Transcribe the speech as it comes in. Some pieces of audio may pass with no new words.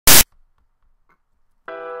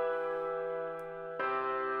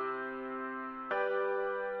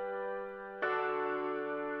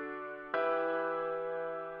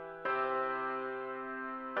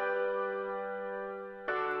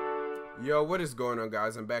Yo, what is going on,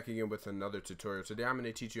 guys? I'm back again with another tutorial. Today I'm going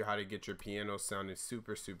to teach you how to get your piano sounding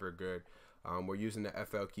super good. We're using the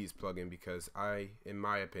FL Keys plugin because in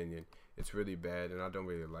my opinion, it's really bad and I don't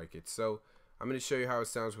really like it. So I'm going to show you how it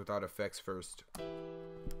sounds without effects first.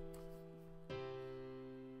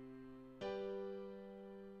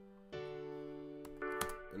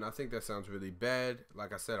 And I think that sounds really bad.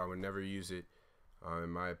 Like I said, I would never use it.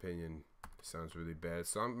 In my opinion, it sounds really bad.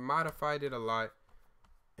 So I modified it a lot.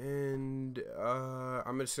 And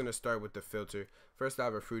I'm just gonna start with the filter. First, I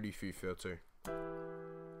have a Fruity Free filter.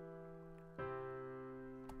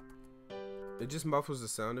 It just muffles the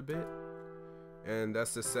sound a bit, and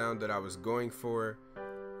that's the sound that I was going for,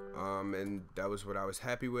 and that was what I was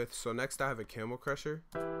happy with. So next, I have a Camel Crusher.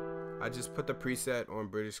 I just put the preset on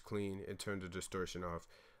British Clean and turned the distortion off,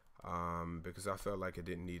 because I felt like it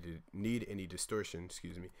didn't need any distortion.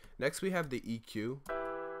 Excuse me. Next, we have the EQ.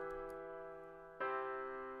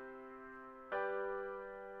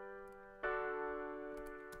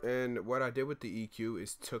 And what I did with the EQ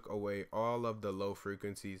is took away all of the low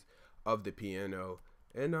frequencies of the piano,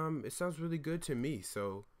 and it sounds really good to me.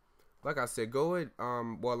 So like I said, go with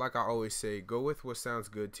well, like I always say, go with what sounds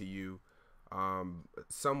good to you.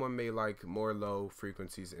 Someone may like more low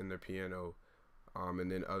frequencies in their piano,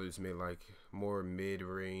 and then others may like more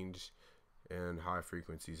mid-range and high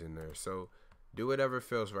frequencies in there. So do whatever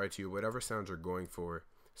feels right to you, whatever sounds you're going for.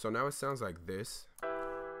 So now it sounds like this.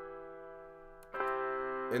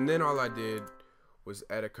 And then all I did was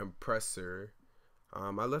add a compressor.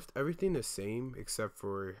 I left everything the same except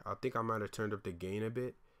for, I think I might have turned up the gain a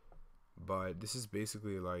bit. But this is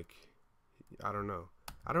basically like, I don't know.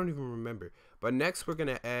 I don't even remember. But next we're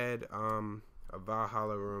going to add a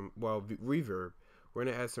Valhalla Room, well, reverb. We're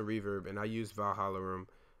going to add some reverb, and I use Valhalla Room.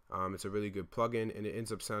 It's a really good plugin, and it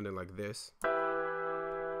ends up sounding like this.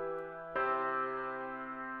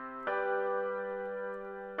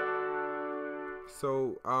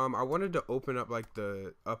 So I wanted to open up like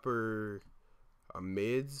the upper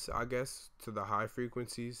mids, I guess, to the high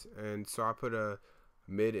frequencies, and so I put a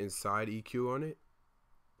mid and side EQ on it.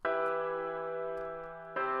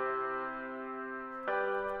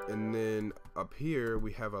 And then up here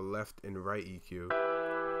we have a left and right EQ.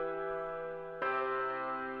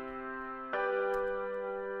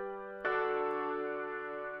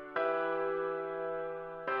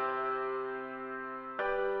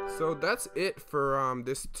 So that's it for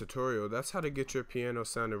this tutorial. That's how to get your piano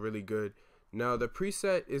sounding really good. Now the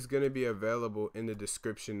preset is going to be available in the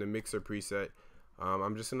description, the mixer preset.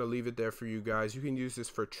 I'm just going to leave it there for you guys. You can use this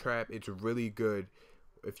for trap. It's really good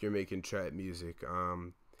if you're making trap music,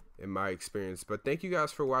 in my experience. But thank you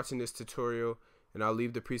guys for watching this tutorial, and I'll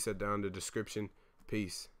leave the preset down in the description.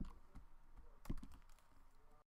 Peace.